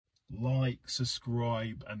like,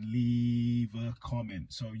 subscribe, and leave a comment.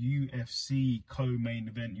 So UFC co-main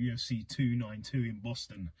event, UFC 292 in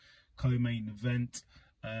Boston, co-main event.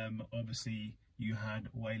 Obviously you had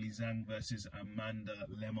Weili Zhang versus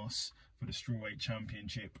Lemos for the strawweight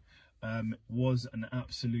championship. Was an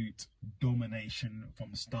absolute domination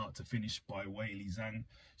from start to finish by Weili Zhang.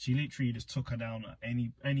 She literally just took her down at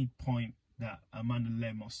any point that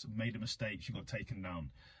Lemos made a mistake, she got taken down.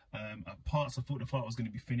 At parts I thought the fight was going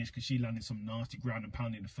to be finished because she landed some nasty ground and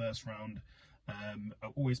pound in the first round.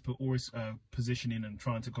 Always positioning and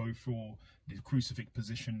trying to go for the crucifix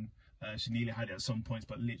position. She nearly had it at some points,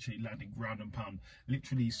 but literally landing ground and pound.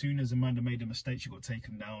 Literally, as soon as Amanda made a mistake, she got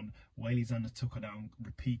taken down. Weili Zhang took her down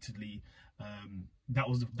repeatedly. That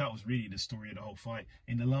was really the story of the whole fight.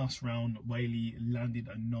 In the last round, Weili landed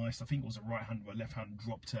a nice, I think it was a right hand or a left hand,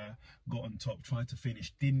 dropped her, got on top, tried to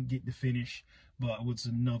finish, didn't get the finish, but it was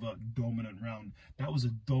another dominant round. That was a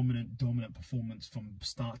dominant performance from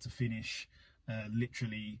start to finish.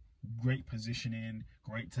 Literally, great positioning,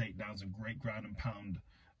 great takedowns, and great ground and pound.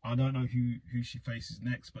 I don't know who she faces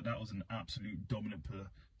next, but that was an absolute dominant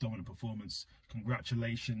performance.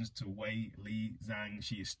 Congratulations to Weili Zhang.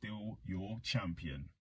 She is still your champion.